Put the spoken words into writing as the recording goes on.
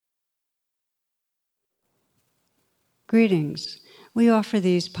Greetings. We offer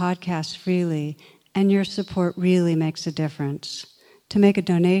these podcasts freely, and your support really makes a difference. To make a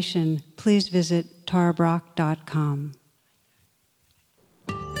donation, please visit tarabrach.com.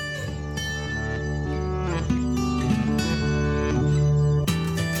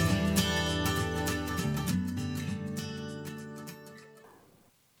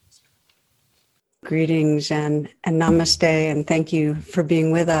 Greetings and namaste, and thank you for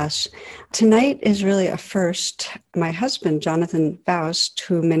being with us. Tonight is really a first. My husband, Jonathan Foust,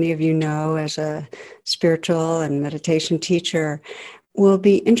 who many of you know as a spiritual and meditation teacher, will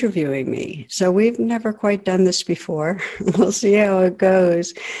be interviewing me. So we've never quite done this before. We'll see how it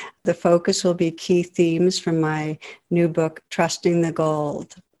goes. The focus will be key themes from my new book, Trusting the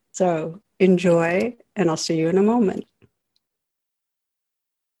Gold. So enjoy, and I'll see you in a moment.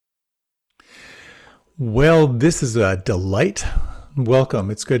 Well, this is a delight. Welcome.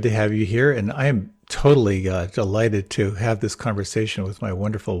 It's good to have you here. And I am totally delighted to have this conversation with my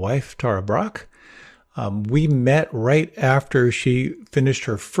wonderful wife, Tara Brach. We met right after she finished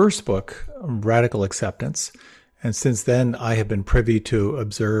her first book, Radical Acceptance. And since then, I have been privy to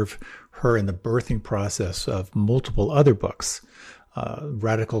observe her in the birthing process of multiple other books,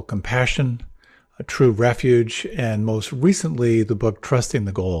 Radical Compassion, A True Refuge, and most recently, the book Trusting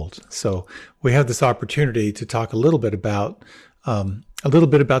the Gold. So we have this opportunity to talk a little bit about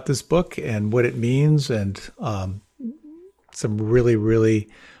this book and what it means, and some really, really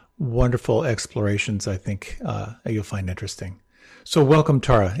wonderful explorations I think you'll find interesting. So welcome,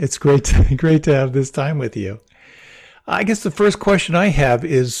 Tara. It's great to have this time with you. I guess the first question I have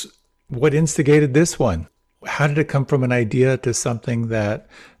is, what instigated this one? How did it come from an idea to something that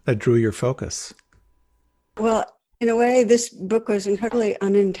drew your focus? Well, in a way, this book was incredibly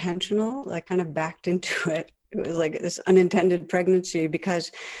unintentional. I kind of backed into it. It was like this unintended pregnancy,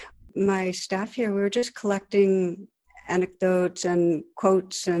 because my staff here, we were just collecting anecdotes and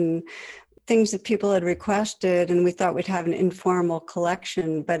quotes and things that people had requested, and we thought we'd have an informal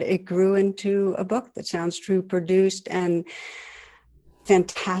collection, but it grew into a book that sounds true, produced, and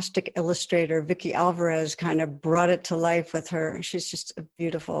fantastic illustrator Vicky Alvarez kind of brought it to life with her. She has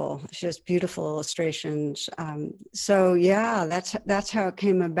beautiful illustrations. So yeah, that's how it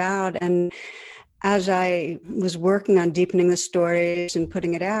came about. And as I was working on deepening the stories and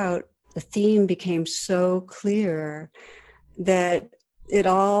putting it out, the theme became so clear that it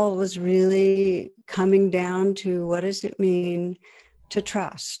all was really coming down to, what does it mean to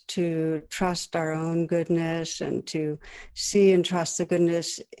trust our own goodness, and to see and trust the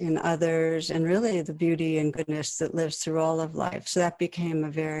goodness in others, and really the beauty and goodness that lives through all of life. So that became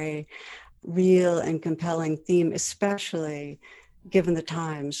a very real and compelling theme, especially given the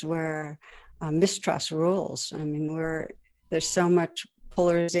times where mistrust rules. I mean, there's so much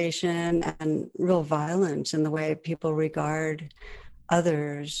polarization and real violence in the way people regard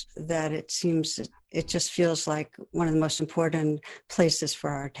others, that it just feels like one of the most important places for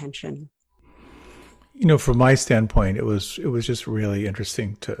our attention. You know, from my standpoint, it was just really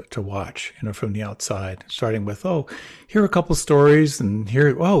interesting to watch, from the outside, starting with, here are a couple stories, and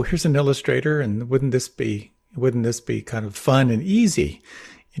here's an illustrator, and wouldn't this be kind of fun and easy,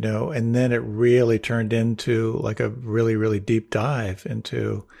 and then it really turned into like a really, really deep dive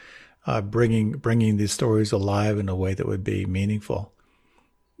into bringing these stories alive in a way that would be meaningful.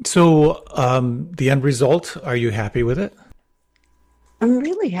 So the end result, are you happy with it? I'm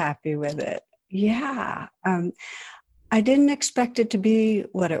really happy with it. Yeah. I didn't expect it to be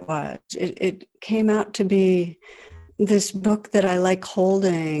what it was. It came out to be this book that I like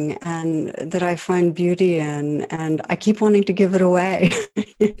holding and that I find beauty in, and I keep wanting to give it away.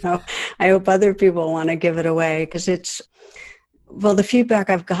 I hope other people want to give it away, because the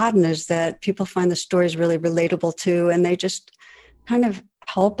feedback I've gotten is that people find the stories really relatable too, and they just kind of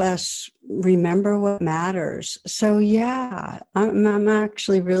help us remember what matters. So yeah, I'm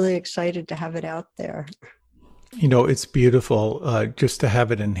actually really excited to have it out there. It's beautiful just to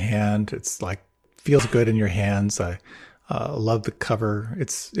have it in hand. It's like, feels good in your hands. I love the cover.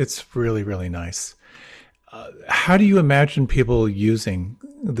 It's really, really nice. How do you imagine people using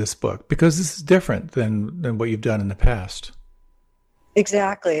this book? Because this is different than what you've done in the past.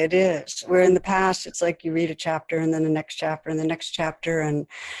 Exactly, it is. Where in the past, it's like you read a chapter and then the next chapter and the next chapter. And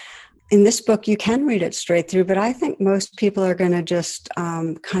in this book, you can read it straight through, but I think most people are going to just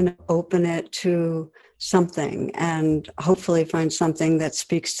kind of open it to something and hopefully find something that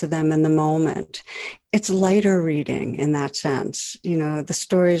speaks to them in the moment. It's lighter reading in that sense. The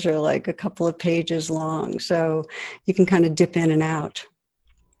stories are like a couple of pages long, so you can kind of dip in and out.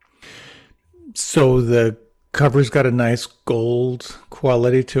 So the cover's got a nice gold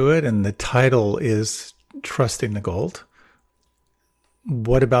quality to it, and the title is Trusting the Gold.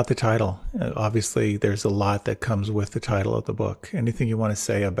 What about the title? Obviously, there's a lot that comes with the title of the book. Anything you want to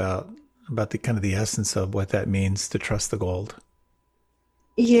say about the kind of the essence of what that means to trust the gold?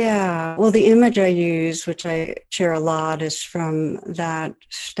 Yeah, well, the image I use, which I share a lot, is from that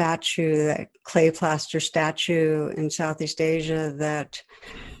statue, that clay plaster statue in Southeast Asia that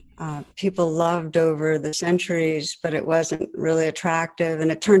people loved over the centuries, but it wasn't really attractive.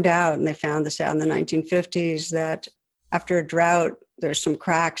 And it turned out, and they found this out in the 1950s, that after a drought, there's some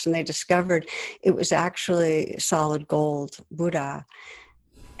cracks, and they discovered it was actually solid gold Buddha.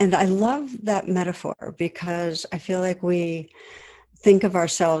 And I love that metaphor because I feel like we think of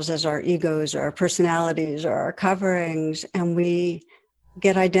ourselves as our egos or our personalities or our coverings, and we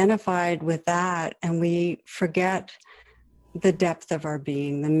get identified with that, and we forget the depth of our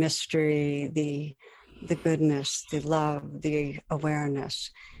being, the mystery, the goodness, the love, the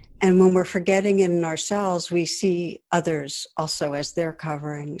awareness. And when we're forgetting it in ourselves, we see others also as their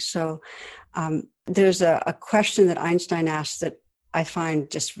covering. So there's a question that Einstein asked that I find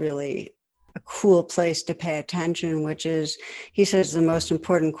just really a cool place to pay attention, which is, he says, the most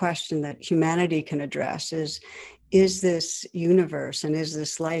important question that humanity can address is this universe and is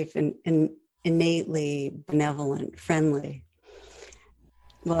this life innately benevolent, friendly?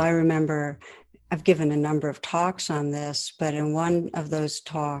 Well, I remember I've given a number of talks on this, but in one of those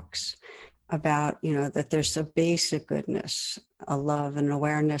talks about, that there's a basic goodness, a love and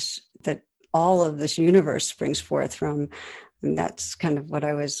awareness that all of this universe springs forth from. And that's kind of what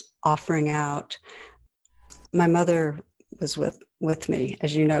I was offering out. My mother was with me.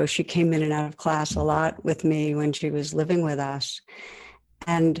 As you know, she came in and out of class a lot with me when she was living with us.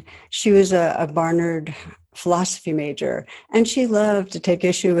 And she was a Barnard philosophy major, and she loved to take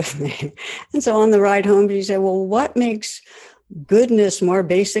issue with me. And so on the ride home, she said, well, what makes goodness more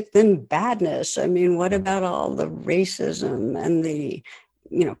basic than badness? I mean, what about all the racism and the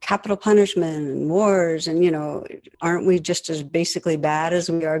capital punishment and wars, and, aren't we just as basically bad as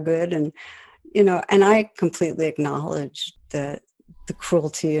we are good? And, and I completely acknowledge the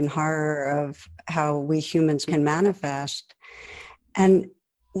cruelty and horror of how we humans can manifest. And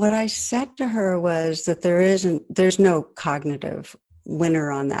what I said to her was that there's no cognitive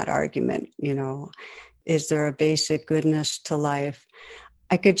winner on that argument. Is there a basic goodness to life?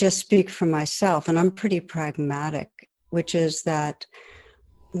 I could just speak for myself, and I'm pretty pragmatic, which is that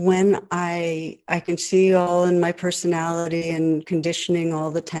when I can see all in my personality and conditioning,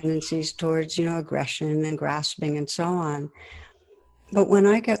 all the tendencies towards, aggression and grasping and so on. But when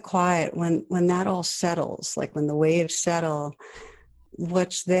I get quiet, when that all settles, like when the waves settle,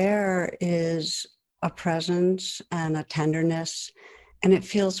 what's there is a presence and a tenderness, and it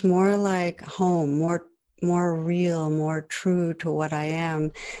feels more like home, more real, more true to what I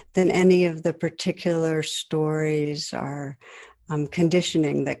am than any of the particular stories or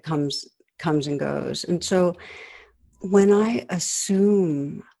conditioning that comes and goes. And so when I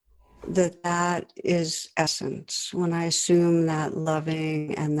assume that is essence, when I assume that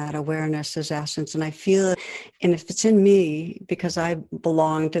loving and that awareness is essence, and I feel it, and if it's in me, because I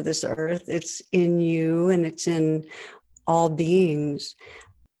belong to this earth, it's in you and it's in all beings,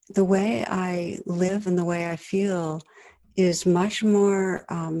 the way I live and the way I feel is much more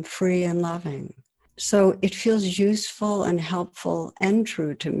free and loving. So it feels useful and helpful and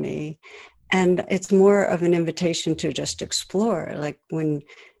true to me. And it's more of an invitation to just explore. Like when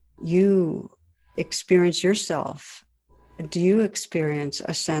you experience yourself, do you experience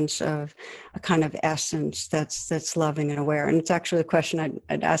a sense of a kind of essence that's loving and aware? And it's actually a question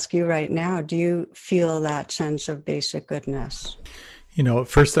I'd ask you right now. Do you feel that sense of basic goodness?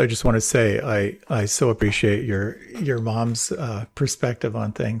 First, I just want to say I so appreciate your mom's perspective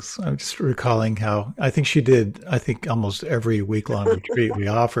on things. I'm just recalling how I think she did, almost every week-long retreat we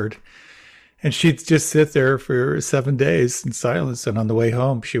offered. And she'd just sit there for 7 days in silence. And on the way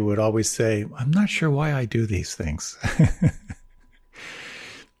home, she would always say, I'm not sure why I do these things.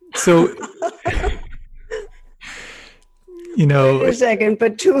 So, Wait a second,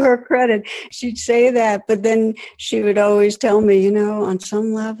 but to her credit, she'd say that, but then she would always tell me, on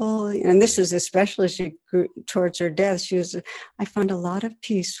some level, and this is especially she grew towards her death, I find a lot of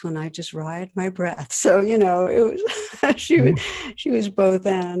peace when I just ride my breath. So, it was, she was both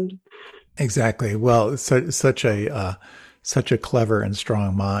and. Exactly. Well, such a clever and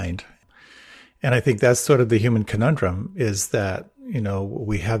strong mind. And I think that's sort of the human conundrum, is that,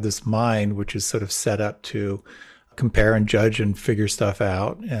 we have this mind which is sort of set up to compare and judge and figure stuff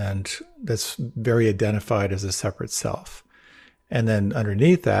out. And that's very identified as a separate self. And then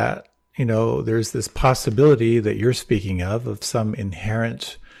underneath that, there's this possibility that you're speaking of some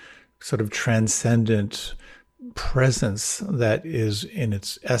inherent sort of transcendent presence that is in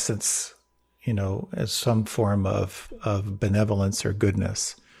its essence, as some form of benevolence or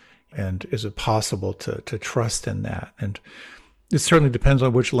goodness. And is it possible to trust in that? And it certainly depends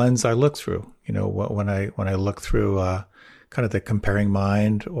on which lens I look through. When I look through kind of the comparing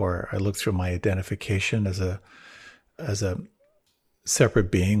mind, or I look through my identification as a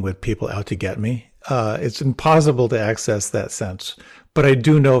separate being with people out to get me, it's impossible to access that sense. But I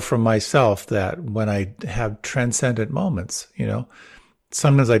do know from myself that when I have transcendent moments,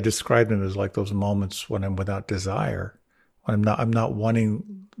 sometimes I describe them as like those moments when I'm without desire, when I'm not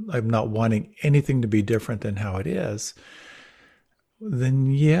wanting anything to be different than how it is.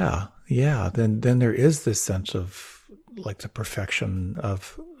 Then then there is this sense of like the perfection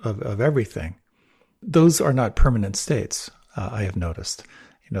of everything. Those are not permanent states. I have noticed,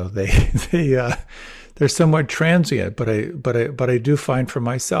 they're somewhat transient, but I do find for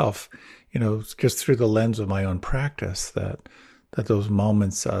myself, just through the lens of my own practice, that those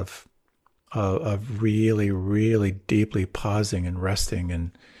moments of really, really deeply pausing and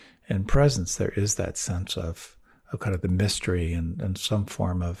resting and presence, there is that sense of kind of the mystery and some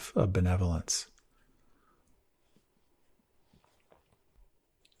form of benevolence.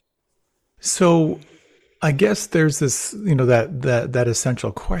 So I guess there's this, that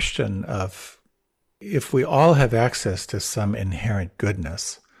essential question of, if we all have access to some inherent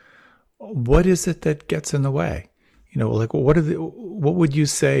goodness, what is it that gets in the way? Like what would you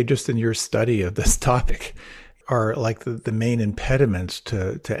say, just in your study of this topic, are like the main impediments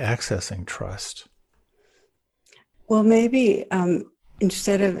to accessing trust? Well, maybe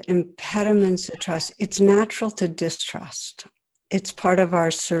instead of impediments to trust, it's natural to distrust. It's part of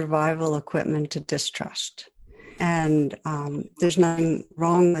our survival equipment to distrust. And there's nothing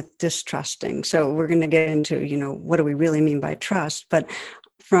wrong with distrusting. So we're going to get into, what do we really mean by trust? But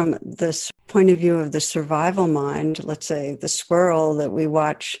from this point of view of the survival mind, let's say the squirrel that we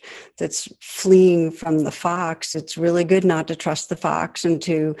watch that's fleeing from the fox, it's really good not to trust the fox and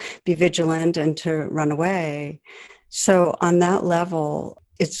to be vigilant and to run away. So on that level,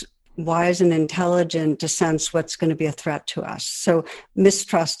 it's wise and intelligent to sense what's going to be a threat to us. So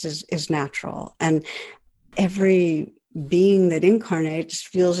mistrust is natural. And every being that incarnates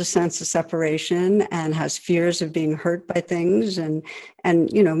feels a sense of separation and has fears of being hurt by things and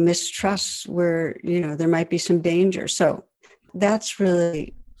mistrusts where, there might be some danger. So that's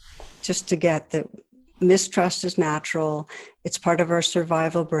really just to get that mistrust is natural. It's part of our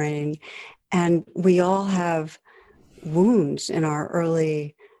survival brain. And we all have wounds in our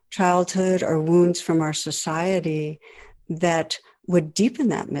early childhood or wounds from our society that would deepen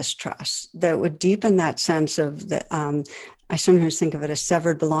that mistrust, that would deepen that sense of the, I sometimes think of it as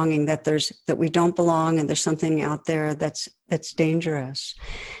severed belonging, that we don't belong and there's something out there that's dangerous.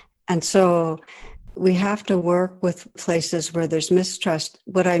 And so we have to work with places where there's mistrust.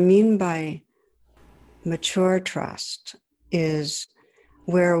 What I mean by mature trust is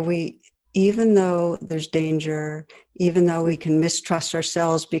where we, even though there's danger, even though we can mistrust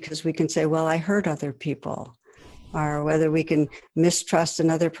ourselves because we can say, well, I hurt other people, or whether we can mistrust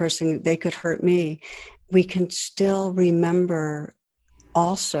another person, they could hurt me, we can still remember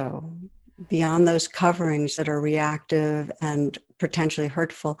also, beyond those coverings that are reactive and potentially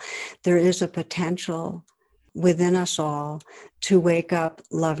hurtful, there is a potential within us all to wake up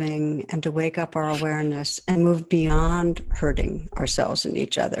loving and to wake up our awareness and move beyond hurting ourselves and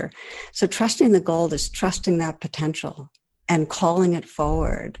each other. So trusting the gold is trusting that potential and calling it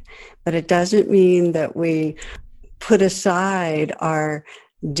forward. But it doesn't mean that we put aside our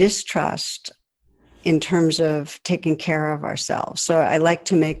distrust in terms of taking care of ourselves. So I like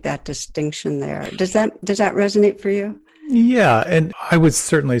to make that distinction there. Does that resonate for you? Yeah, and I would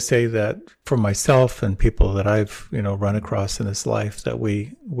certainly say that for myself and people that I've run across in this life, that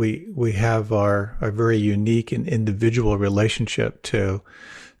we have our very unique and individual relationship to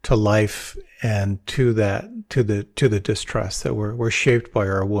life and to the distrust, that we're shaped by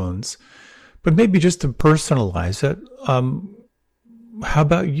our wounds. But maybe just to personalize it, how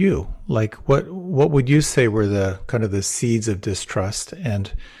about you? Like, what would you say were the kind of the seeds of distrust,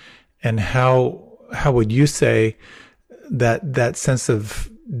 and how would you say that sense of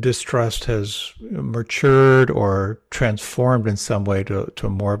distrust has matured or transformed in some way to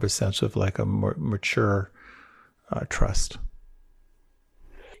more of a sense of like a more mature trust?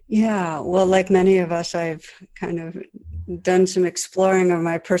 Yeah, well, like many of us, I've kind of done some exploring of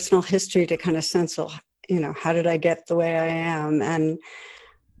my personal history to kind of sense, how did I get the way I am? And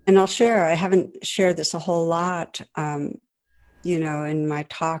I'll share, I haven't shared this a whole lot, in my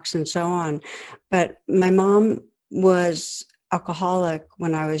talks and so on, but my mom was alcoholic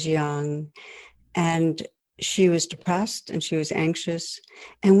when I was young, and she was depressed and she was anxious,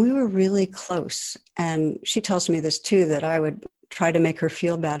 and we were really close. And she tells me this too, that I would try to make her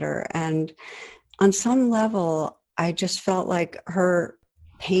feel better. And on some level, I just felt like her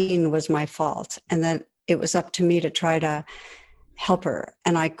pain was my fault, and that it was up to me to try to help her.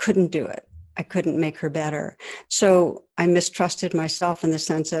 And I couldn't do it. I couldn't make her better. So I mistrusted myself in the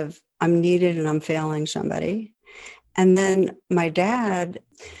sense of I'm needed and I'm failing somebody. And then my dad,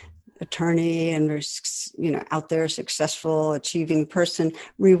 attorney and out there, successful, achieving person,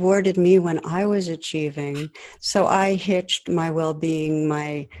 rewarded me when I was achieving. So I hitched my well-being,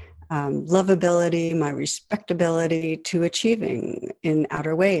 my lovability, my respectability to achieving in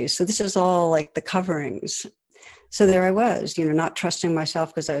outer ways. So this is all like the coverings. So there I was, not trusting myself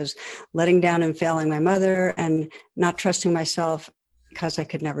because I was letting down and failing my mother, and not trusting myself because I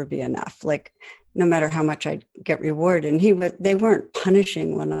could never be enough. Like, no matter how much I'd get rewarded. And they weren't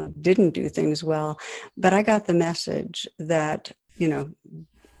punishing when I didn't do things well, but I got the message that,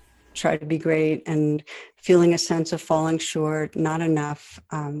 try to be great, and feeling a sense of falling short, not enough.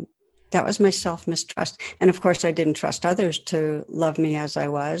 That was my self-mistrust. And of course, I didn't trust others to love me as I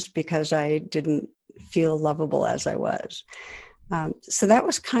was, because I didn't feel lovable as I was. So that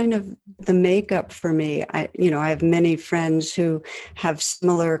was kind of the makeup for me. I have many friends who have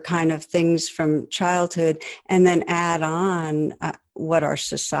similar kind of things from childhood, and then add on what our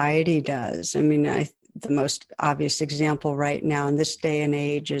society does. I mean, the most obvious example right now in this day and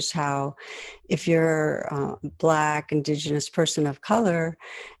age is how, if you're a Black, Indigenous person of color,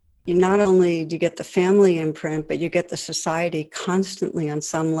 you not only do you get the family imprint, but you get the society constantly on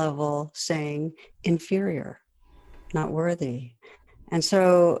some level saying inferior, not worthy. And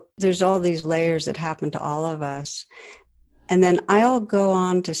so there's all these layers that happen to all of us. And then I'll go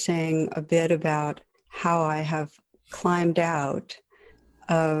on to saying a bit about how I have climbed out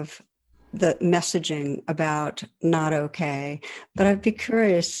of the messaging about not okay. But I'd be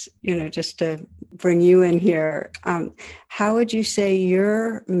curious, just to bring you in here, how would you say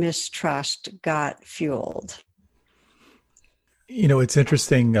your mistrust got fueled? It's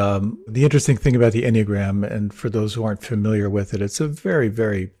interesting. The interesting thing about the Enneagram, and for those who aren't familiar with it, it's a very,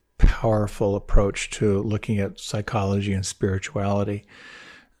 very powerful approach to looking at psychology and spirituality.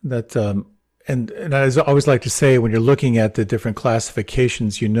 That and I always like to say, when you're looking at the different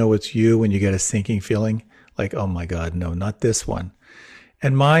classifications, it's you when you get a sinking feeling, like, oh my God, no, not this one.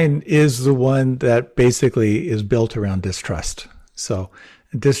 And mine is the one that basically is built around distrust. So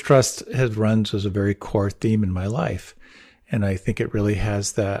distrust runs as a very core theme in my life. And I think it really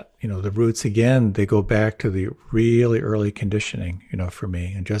has that, the roots, again, they go back to the really early conditioning, for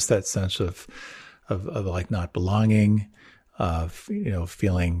me, and just that sense of like not belonging, of,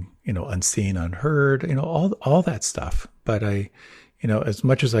 feeling, unseen, unheard, all that stuff. But as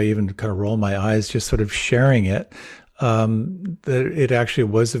much as I even kind of roll my eyes, just sort of sharing it, that it actually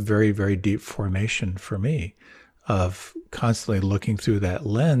was a very, very deep formation for me of constantly looking through that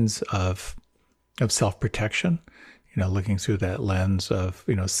lens of self-protection, looking through that lens of,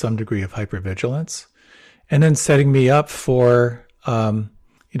 some degree of hypervigilance, and then setting me up for,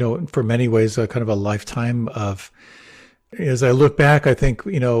 for many ways, a kind of a lifetime of, as I look back, I think,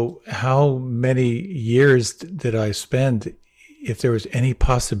 how many years did I spend, if there was any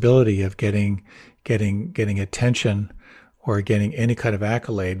possibility of getting attention or getting any kind of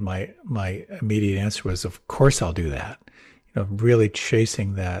accolade, my immediate answer was, of course I'll do that. Really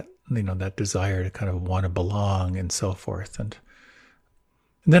chasing that, that desire to kind of want to belong and so forth. And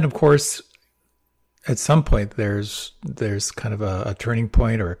then, of course, at some point, there's kind of a turning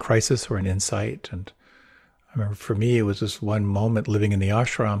point or a crisis or an insight. And I remember for me, it was this one moment living in the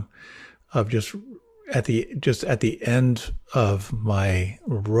ashram of just at the end of my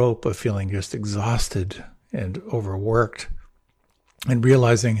rope of feeling just exhausted and overworked, and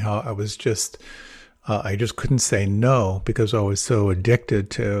realizing how I was I just couldn't say no, because I was so addicted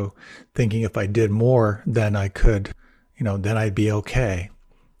to thinking if I did more, then I could, then I'd be okay.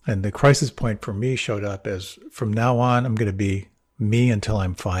 And the crisis point for me showed up as, from now on, I'm going to be me until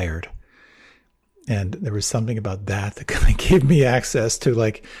I'm fired. And there was something about that kind of gave me access to,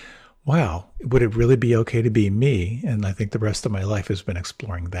 like, wow, would it really be okay to be me? And I think the rest of my life has been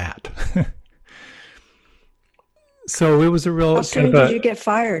exploring that. So it was a real... How soon did you get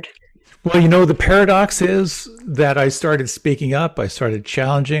fired? Well, the paradox is that I started speaking up, I started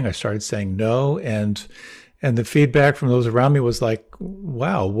challenging, I started saying no, and the feedback from those around me was like,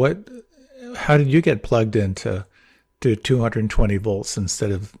 wow, how did you get plugged into 220 volts instead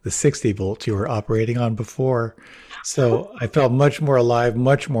of the 60 volts you were operating on before? So I felt much more alive,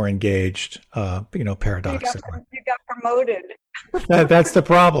 much more engaged, paradoxically. You got promoted. That's the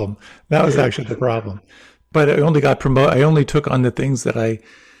problem. That was actually the problem. But I only got promoted. I only took on the things that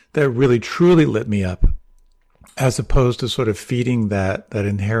really truly lit me up, as opposed to sort of feeding that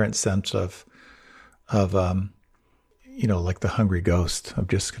inherent sense of like the hungry ghost of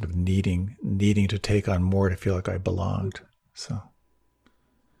just kind of needing to take on more to feel like I belonged. So.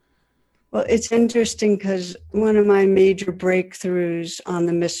 Well, it's interesting because one of my major breakthroughs on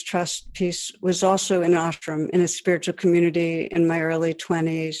the mistrust piece was also in ashram, in a spiritual community in my early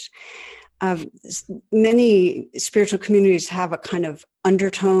 20s. Many spiritual communities have a kind of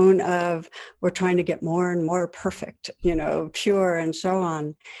undertone of we're trying to get more and more perfect, pure and so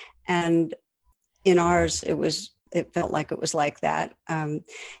on. And in ours, it felt like it was like that. And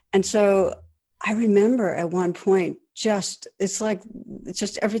so I remember at one point, it's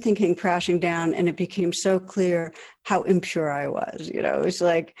just everything came crashing down, and it became so clear how impure I was. It's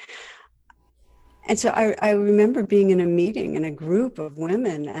like, and so I remember being in a meeting in a group of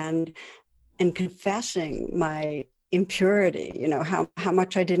women and confessing my impurity, how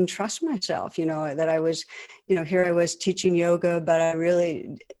much I didn't trust myself, that I was, here I was teaching yoga, but I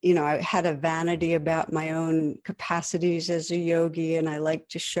really, I had a vanity about my own capacities as a yogi, and I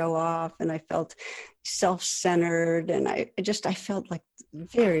liked to show off, and I felt self-centered, and I felt like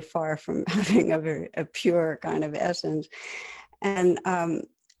very far from having a pure kind of essence. And I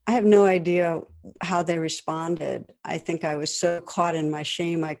have no idea how they responded. I think I was so caught in my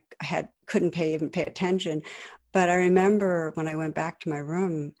shame, I couldn't even pay attention. But I remember when I went back to my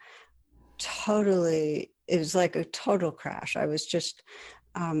room, it was like a total crash. I was just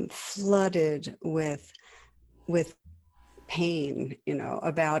flooded with pain,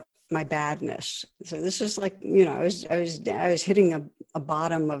 about my badness. So this is like, I was hitting a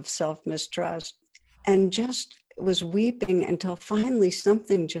bottom of self-mistrust, and just was weeping until finally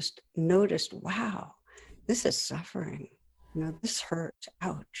something just noticed, wow, this is suffering. This hurts.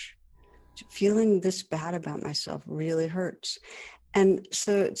 Ouch. Feeling this bad about myself really hurts. And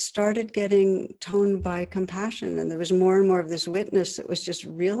so it started getting toned by compassion. And there was more and more of this witness that was just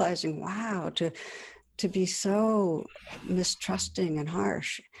realizing, wow, to be so mistrusting and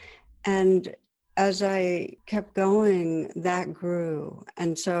harsh. And as I kept going, that grew.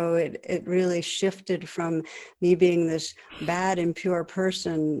 And so it really shifted from me being this bad, impure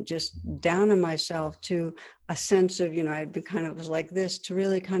person, just down on myself, to a sense of, I'd been kind of was like this, to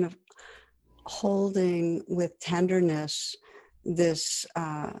really kind of holding with tenderness this,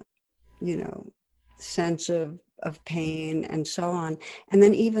 sense of pain and so on. And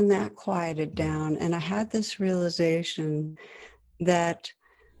then even that quieted down. And I had this realization that,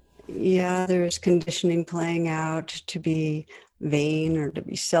 there's conditioning playing out to be vain or to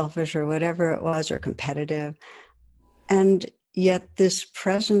be selfish or whatever it was, or competitive. And yet this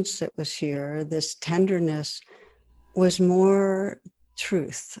presence that was here, this tenderness, was more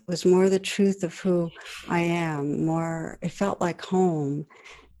truth, was more the truth of who I am, more, it felt like home.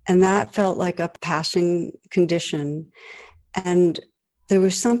 And that felt like a passing condition. And there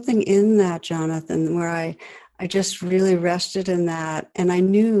was something in that, Jonathan, where I just really rested in that. And I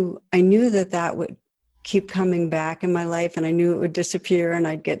knew that would keep coming back in my life, and I knew it would disappear and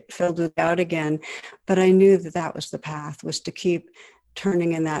I'd get filled with doubt again. But I knew that was the path, was to keep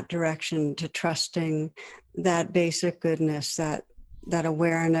turning in that direction, to trusting that basic goodness, that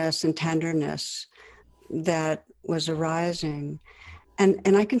awareness and tenderness that was arising.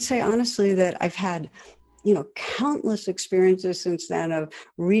 And I can say honestly that I've had, countless experiences since then of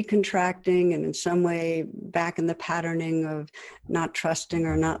recontracting and in some way back in the patterning of not trusting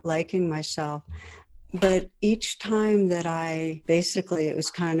or not liking myself. But each time that it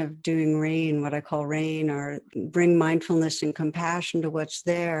was kind of doing rain, what I call rain, or bring mindfulness and compassion to what's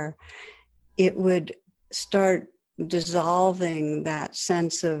there, it would start dissolving that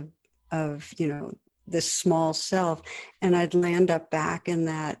sense of this small self, and I'd land up back in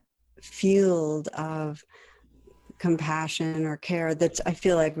that field of compassion or care that's, I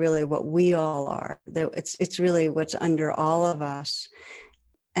feel like, really what we all are. It's really what's under all of us.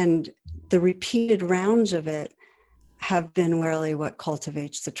 And the repeated rounds of it have been really what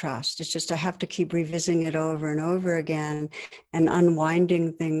cultivates the trust. It's just I have to keep revisiting it over and over again and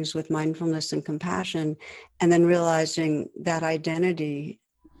unwinding things with mindfulness and compassion, and then realizing that identity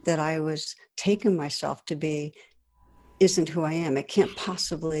that I was taking myself to be isn't who I am. It can't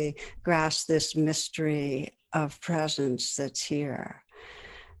possibly grasp this mystery of presence that's here.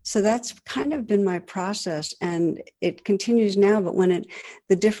 So that's kind of been my process, and it continues now. But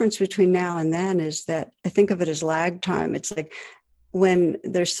the difference between now and then is that I think of it as lag time. It's like when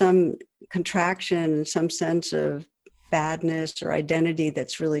there's some contraction, some sense of badness or identity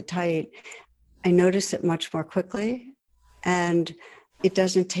that's really tight, I notice it much more quickly. And it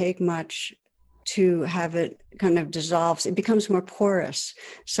doesn't take much to have it kind of dissolves. It becomes more porous,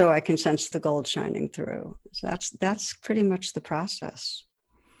 so I can sense the gold shining through. So that's pretty much the process.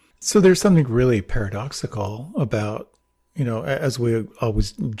 So there's something really paradoxical about, as we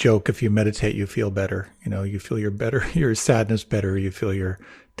always joke, if you meditate, you feel better. You feel your sadness better, you feel your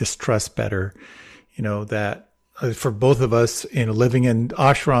distrust better. That for both of us, living in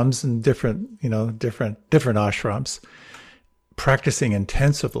ashrams and different ashrams, practicing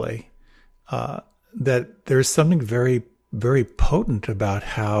intensively, that there's something very, very potent about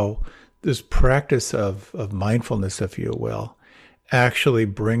how this practice of mindfulness, if you will, actually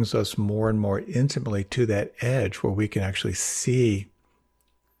brings us more and more intimately to that edge where we can actually see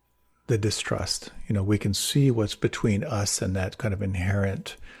the distrust. We can see what's between us and that kind of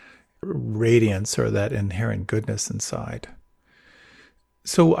inherent radiance or that inherent goodness inside.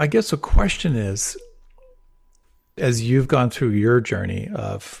 So I guess the question is, as you've gone through your journey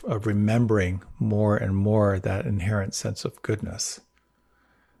of remembering more and more that inherent sense of goodness,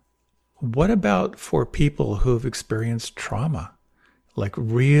 what about for people who've experienced trauma? Like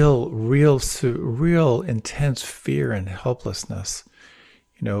real intense fear and helplessness,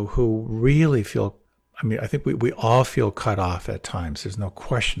 who really feel, I think we all feel cut off at times. There's no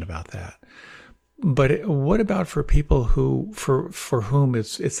question about that. But what about for people for whom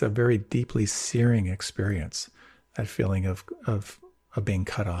it's a very deeply searing experience, that feeling of being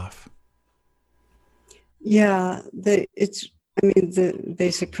cut off? Yeah, the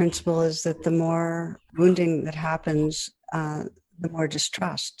basic principle is that the more wounding that happens, the more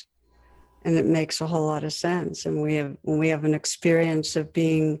distrust, and it makes a whole lot of sense. And when we have an experience of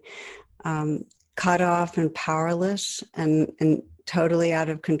being cut off and powerless and totally out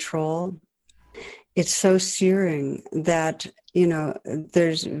of control, it's so searing that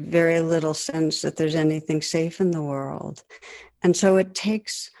there's very little sense that there's anything safe in the world. And so it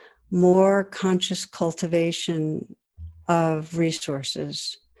takes more conscious cultivation of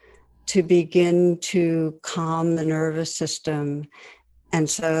resources to begin to calm the nervous system, and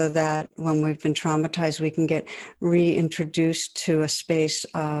so that when we've been traumatized, we can get reintroduced to a space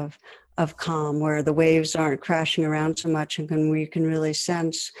of calm where the waves aren't crashing around so much, and we can really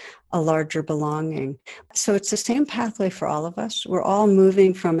sense a larger belonging. So it's the same pathway for all of us. We're all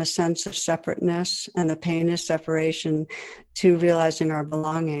moving from a sense of separateness and the pain of separation to realizing our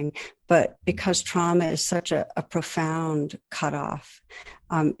belonging. But because trauma is such a profound cutoff,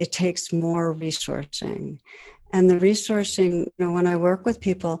 it takes more resourcing. And the resourcing, when I work with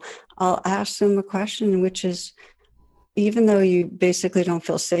people, I'll ask them a question, which is, even though you basically don't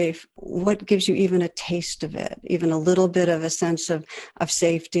feel safe, what gives you even a taste of it, even a little bit of a sense of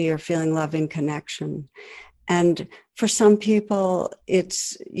safety or feeling loving connection? And for some people,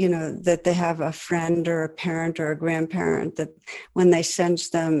 it's, that they have a friend or a parent or a grandparent that when they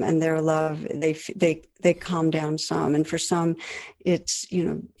sense them and their love, they calm down some. And for some, it's,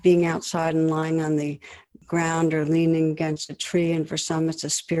 being outside and lying on the ground or leaning against a tree. And for some, it's a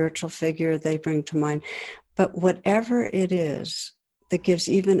spiritual figure they bring to mind. But whatever it is that gives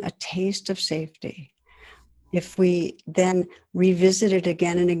even a taste of safety, if we then revisit it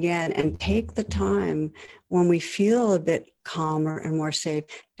again and again and take the time when we feel a bit calmer and more safe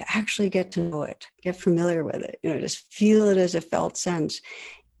to actually get to know it, get familiar with it, just feel it as a felt sense,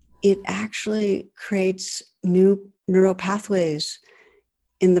 it actually creates new neural pathways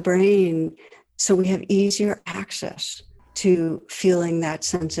in the brain, so we have easier access to feeling that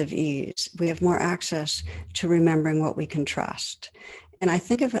sense of ease. We have more access to remembering what we can trust. And I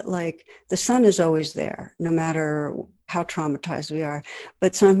think of it like the sun is always there, no matter how traumatized we are.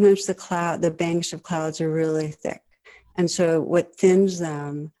 But sometimes the banks of clouds are really thick. And so what thins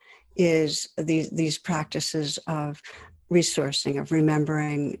them is these practices of resourcing, of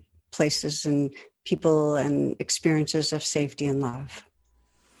remembering places and people and experiences of safety and love.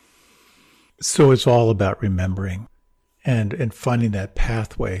 So it's all about remembering and finding that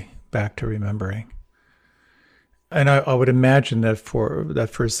pathway back to remembering. And I would imagine that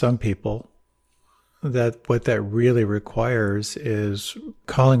for some people, that what that really requires is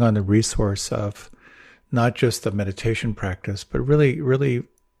calling on the resource of not just the meditation practice, but really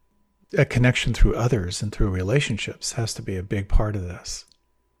a connection through others and through relationships has to be a big part of this.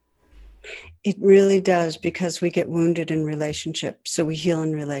 It really does, because we get wounded in relationship, so we heal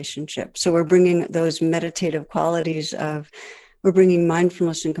in relationship. So we're bringing those meditative qualities we're bringing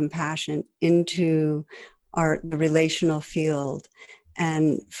mindfulness and compassion into the relational field.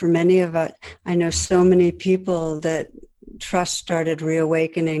 And for many of us, I know so many people that trust started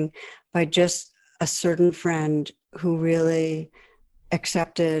reawakening by just a certain friend who really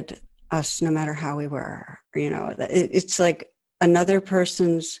accepted us no matter how we were. It's like another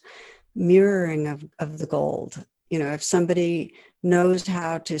person's mirroring of the gold. If somebody knows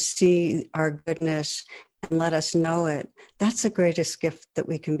how to see our goodness and let us know it, that's the greatest gift that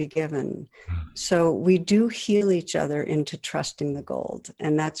we can be given. So we do heal each other into trusting the gold,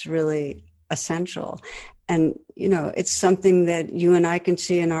 and that's really essential. And, it's something that you and I can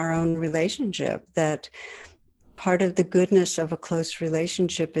see in our own relationship, that part of the goodness of a close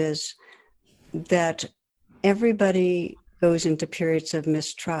relationship is that everybody goes into periods of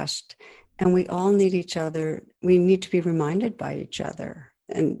mistrust, and we all need each other. We need to be reminded by each other.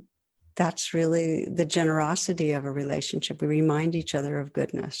 And that's really the generosity of a relationship. We remind each other of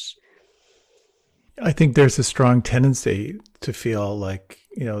goodness. I think there's a strong tendency to feel like,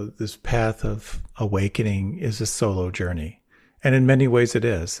 this path of awakening is a solo journey. And in many ways it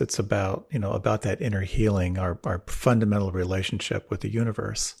is. It's about, about that inner healing, our fundamental relationship with the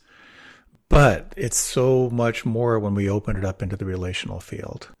universe. But it's so much more when we open it up into the relational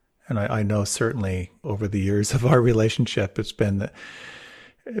field. And I know certainly over the years of our relationship, it's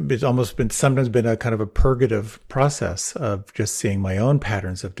almost been sometimes been a kind of a purgative process of just seeing my own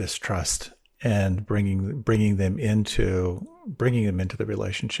patterns of distrust and bringing them into the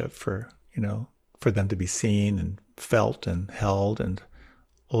relationship for them to be seen and felt and held, and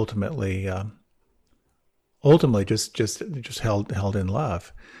ultimately just held in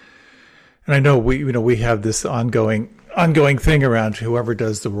love. And I know we have this ongoing thing around whoever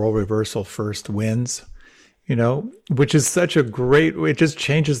does the role reversal first wins, which is such a great, it just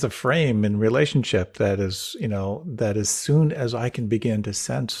changes the frame in relationship. That is, that as soon as I can begin to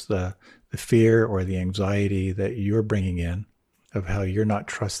sense the fear or the anxiety that you're bringing in, of how you're not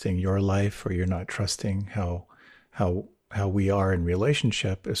trusting your life, or you're not trusting how we are in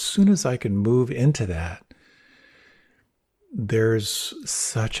relationship, as soon as I can move into that, there's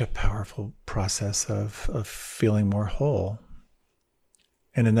such a powerful process of feeling more whole.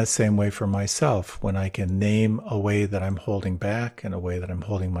 And in that same way for myself, when I can name a way that I'm holding back and a way that I'm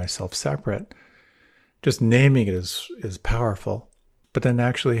holding myself separate, just naming it is powerful. But then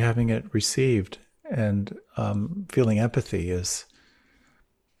actually having it received and feeling empathy is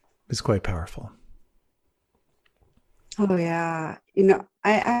quite powerful. Oh, yeah.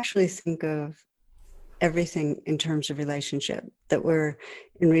 I actually think of everything in terms of relationship, that we're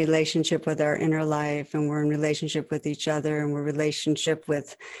in relationship with our inner life, and we're in relationship with each other, and we're in relationship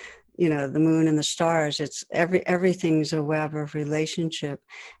with, the moon and the stars. It's everything's a web of relationship.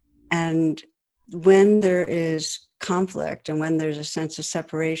 And when there is conflict and when there's a sense of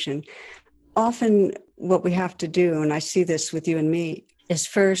separation, often what we have to do, and I see this with you and me, is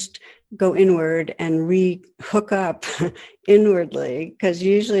first go inward and hook up inwardly, because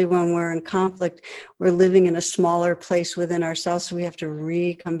usually when we're in conflict, we're living in a smaller place within ourselves. So we have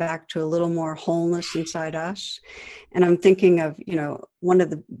to come back to a little more wholeness inside us. And I'm thinking of, one of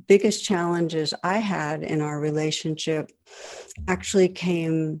the biggest challenges I had in our relationship actually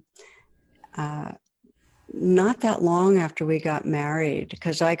came not that long after we got married,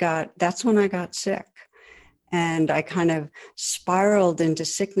 because that's when I got sick. And I kind of spiraled into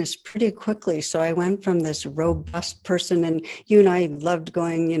sickness pretty quickly. So I went from this robust person, and you and I loved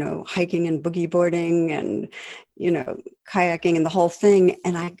going, hiking and boogie boarding and, kayaking and the whole thing.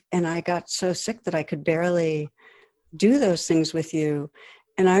 And I got so sick that I could barely do those things with you.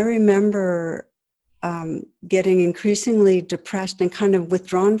 And I remember getting increasingly depressed and kind of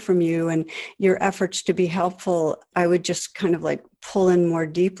withdrawn from you and your efforts to be helpful. I would just kind of like pull in more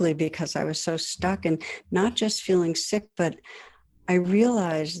deeply because I was so stuck, and not just feeling sick, but I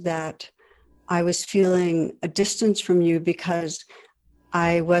realized that I was feeling a distance from you because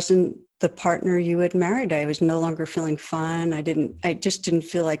I wasn't the partner you had married. I was no longer feeling fun. I just didn't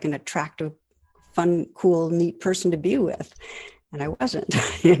feel like an attractive, fun, cool, neat person to be with. And I wasn't,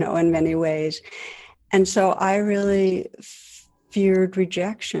 in many ways. And so I really feared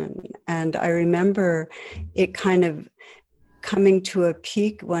rejection. And I remember it kind of coming to a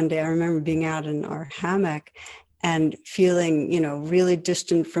peak one day. I remember being out in our hammock and feeling, really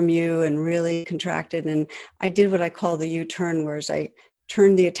distant from you and really contracted. And I did what I call the U-turn, whereas I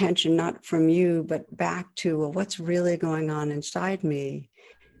turned the attention not from you, but back to, well, what's really going on inside me?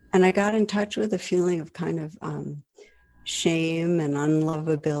 And I got in touch with a feeling of kind of shame and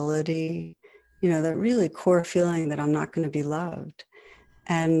unlovability, that really core feeling that I'm not going to be loved.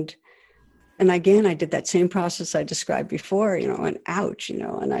 And again, I did that same process I described before, and ouch,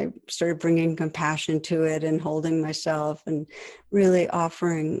 and I started bringing compassion to it and holding myself and really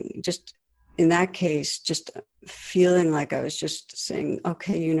offering, just in that case, just feeling like I was just saying,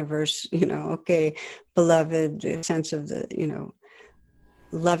 okay, universe, okay, beloved, the sense of the,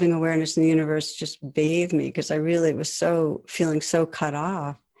 loving awareness in the universe just bathed me, because I really was feeling so cut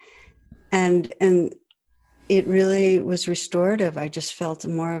off. And it really was restorative. I just felt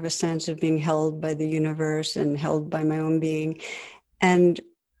more of a sense of being held by the universe and held by my own being. And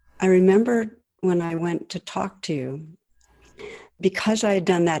I remember when I went to talk to you, because I had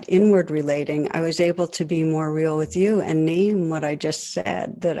done that inward relating, I was able to be more real with you and name what I just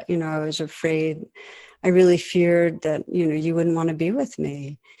said, that, I was afraid, I really feared that, you wouldn't want to be with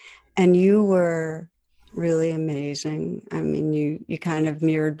me. And you were really amazing. I mean, you kind of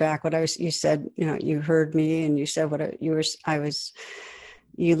mirrored back what you said, you heard me and you said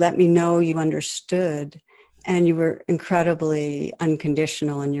you let me know you understood, and you were incredibly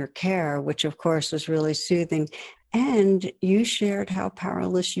unconditional in your care, which of course was really soothing. And you shared how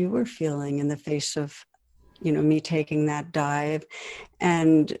powerless you were feeling in the face of, me taking that dive,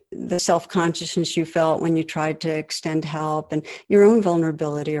 and the self-consciousness you felt when you tried to extend help, and your own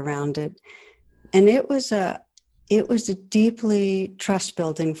vulnerability around it. And it was a deeply trust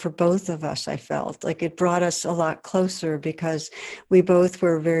building for both of us. I felt like it brought us a lot closer because we both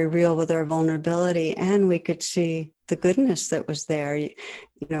were very real with our vulnerability, and we could see the goodness that was there,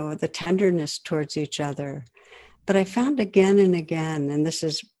 the tenderness towards each other. But I found again and again, and this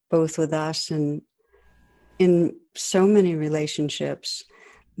is both with us and in so many relationships,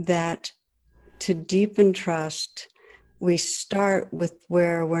 that to deepen trust, we start with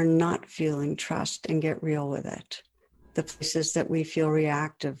where we're not feeling trust and get real with it. The places that we feel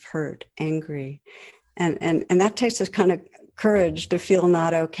reactive, hurt, angry. And that takes us kind of courage to feel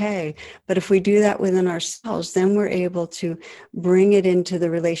not okay. But if we do that within ourselves, then we're able to bring it into the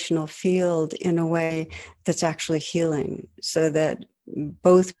relational field in a way that's actually healing, so that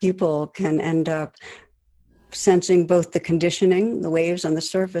both people can end up sensing both the conditioning, the waves on the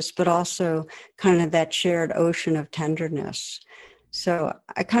surface, but also kind of that shared ocean of tenderness. So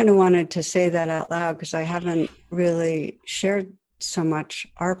I kind of wanted to say that out loud because I haven't really shared so much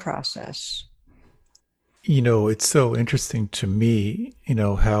our process. It's so interesting to me,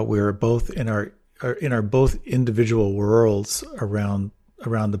 how we're both in our both individual worlds around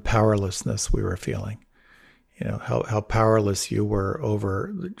the powerlessness we were feeling. How powerless you were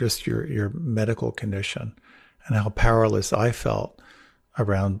over just your medical condition, and how powerless I felt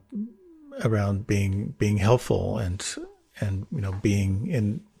around being helpful and being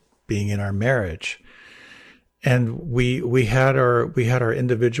in our marriage. And we had our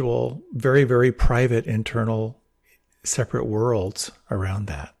individual, very, very private, internal, separate worlds around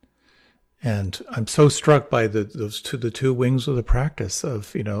that. And I'm so struck by the two wings of the practice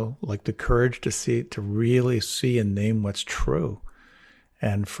of, like the courage to really see and name what's true.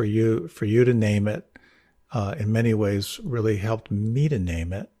 And for you to name it, in many ways really helped me to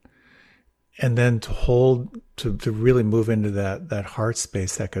name it. And then to really move into that heart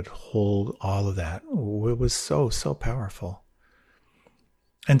space that could hold all of that. It was so, so powerful.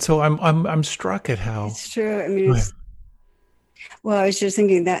 And so I'm struck at how it's true. I mean, well, I was just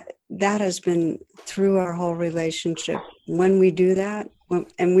thinking that has been through our whole relationship. When we do that,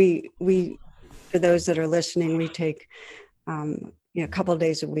 and we for those that are listening, we take a couple of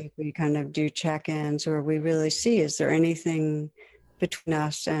days a week, we kind of do check-ins where we really see, is there anything between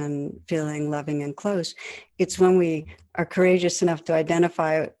us and feeling loving and close? It's when we are courageous enough to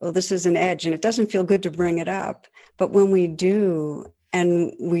identify, well, this is an edge and it doesn't feel good to bring it up. But when we do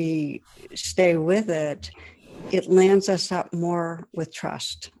and we stay with it, it lands us up more with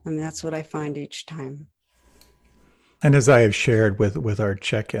trust. I mean, that's what I find each time. And as I have shared with our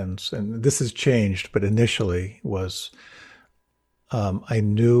check-ins, and this has changed, but initially was, I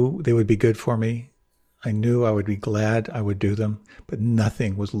knew they would be good for me. I knew I would be glad I would do them, but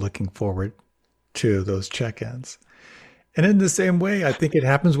nothing was looking forward to those check-ins. And in the same way, I think it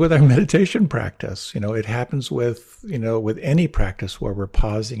happens with our meditation practice. It happens with any practice where we're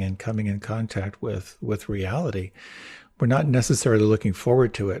pausing and coming in contact with reality. We're not necessarily looking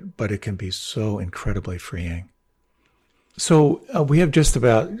forward to it, but it can be so incredibly freeing. So we have just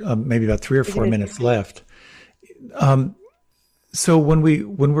about maybe about 3 or 4 minutes left. So when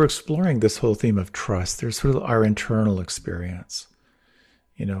we're exploring this whole theme of trust, there's sort of our internal experience,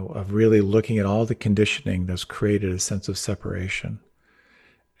 of really looking at all the conditioning that's created a sense of separation.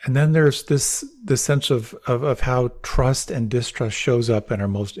 And then there's this sense of how trust and distrust shows up in our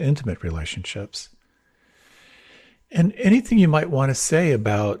most intimate relationships. And anything you might want to say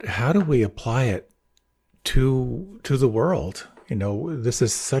about how do we apply it to the world? This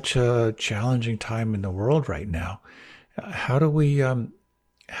is such a challenging time in the world right now. How do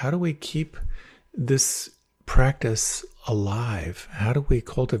we keep this practice alive? How do we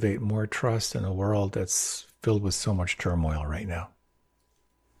cultivate more trust in a world that's filled with so much turmoil right now?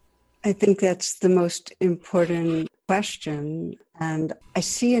 I think that's the most important question. And I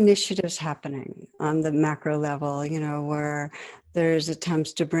see initiatives happening on the macro level, where there's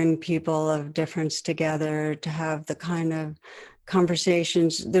attempts to bring people of difference together to have the kind of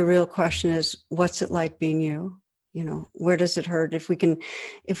conversations. The real question is, what's it like being you? Where does it hurt? If we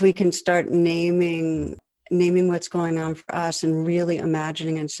can start naming what's going on for us and really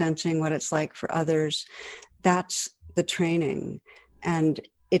imagining and sensing what it's like for others, that's the training. And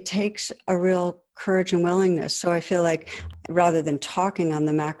it takes a real courage and willingness. So I feel like rather than talking on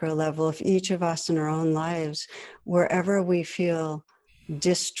the macro level, if each of us in our own lives, wherever we feel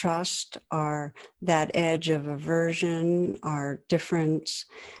distrust or that edge of aversion or difference,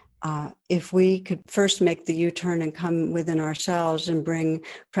 if we could first make the U-turn and come within ourselves and bring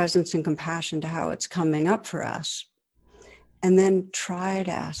presence and compassion to how it's coming up for us, and then try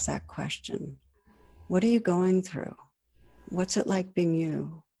to ask that question, what are you going through? What's it like being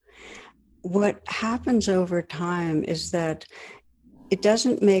you? What happens over time is that it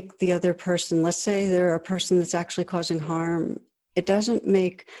doesn't make the other person, let's say they're a person that's actually causing harm, it doesn't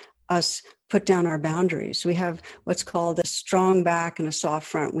make us put down our boundaries. We have what's called a strong back and a soft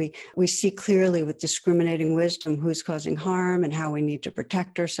front. We see clearly with discriminating wisdom who's causing harm and how we need to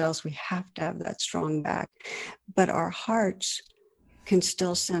protect ourselves. We have to have that strong back. But our hearts can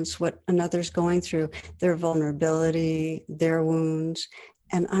still sense what another's going through, their vulnerability, their wounds.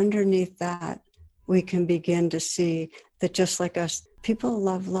 And underneath that, we can begin to see that just like us, people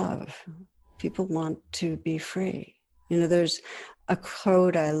love love. People want to be free. There's a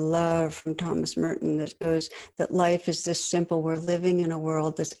quote I love from Thomas Merton that goes that life is this simple. We're living in a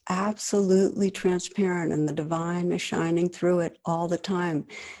world that's absolutely transparent and the divine is shining through it all the time.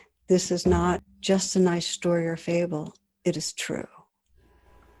 This is not just a nice story or fable. It is true.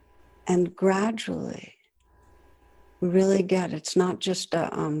 And gradually, we really get it's not just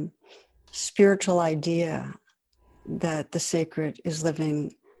a spiritual idea that the sacred is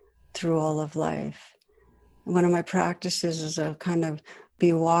living through all of life. One of my practices is I'll kind of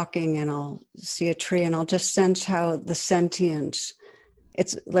be walking and I'll see a tree and I'll just sense how the sentience,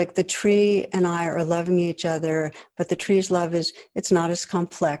 it's like the tree and I are loving each other, but the tree's love it's not as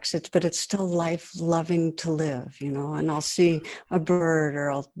complex, but it's still life loving to live, and I'll see a bird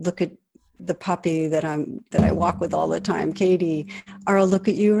or I'll look at the puppy that I walk with all the time, Katie, or I'll look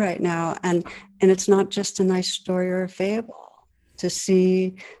at you right now. And it's not just a nice story or a fable to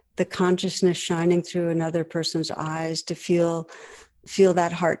see the consciousness shining through another person's eyes, to feel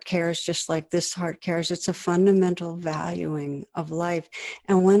that heart cares just like this heart cares. It's a fundamental valuing of life.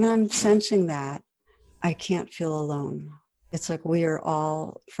 And when I'm sensing that, I can't feel alone. It's like we are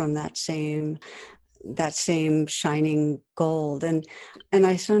all from that same shining gold. And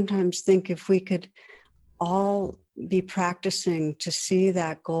I sometimes think if we could all be practicing to see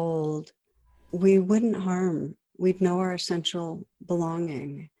that gold, we wouldn't harm. We'd know our essential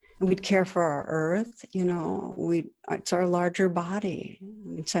belonging. And we'd care for our earth, it's our larger body.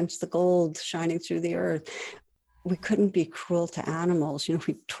 We'd sense the gold shining through the earth. We couldn't be cruel to animals. We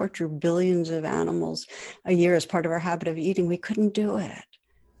torture billions of animals a year as part of our habit of eating. We couldn't do it.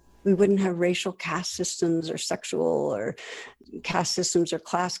 We wouldn't have racial caste systems or sexual or caste systems or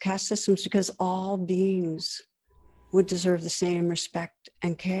class caste systems, because all beings would deserve the same respect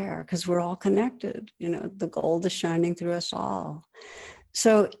and care because we're all connected. The gold is shining through us all.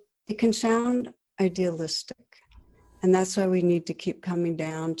 So it can sound idealistic. And that's why we need to keep coming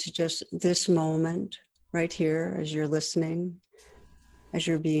down to just this moment right here as you're listening, as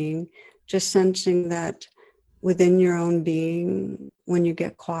you're being, just sensing that within your own being, when you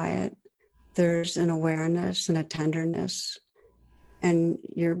get quiet, there's an awareness and a tenderness. And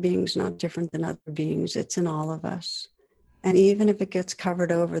your being's not different than other beings. It's in all of us. And even if it gets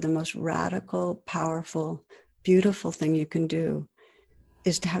covered over, the most radical, powerful, beautiful thing you can do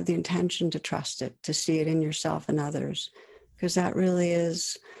is to have the intention to trust it, to see it in yourself and others, because that really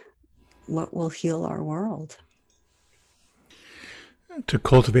is what will heal our world. To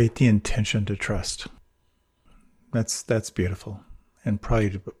cultivate the intention to trust. That's beautiful, and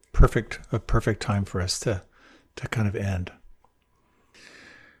probably a perfect time for us to kind of end.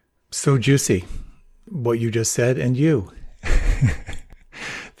 So juicy, what you just said, and you.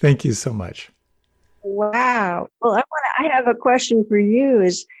 Thank you so much. Wow. Well, I have a question for you.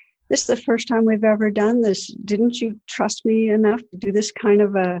 Is this the first time we've ever done this? Didn't you trust me enough to do this kind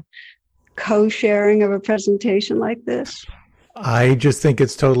of a co-sharing of a presentation like this? I just think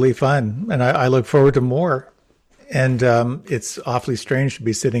it's totally fun, and I look forward to more. And it's awfully strange to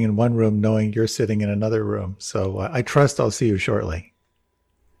be sitting in one room knowing you're sitting in another room. So I trust I'll see you shortly.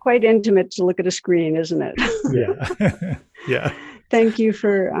 Quite intimate to look at a screen, isn't it? Yeah. Yeah. Thank you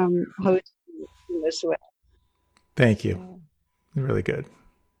for hosting this way. Thank you. Really good.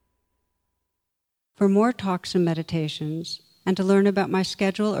 For more talks and meditations, and to learn about my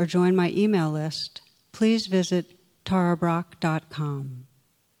schedule or join my email list, please visit tarabrach.com.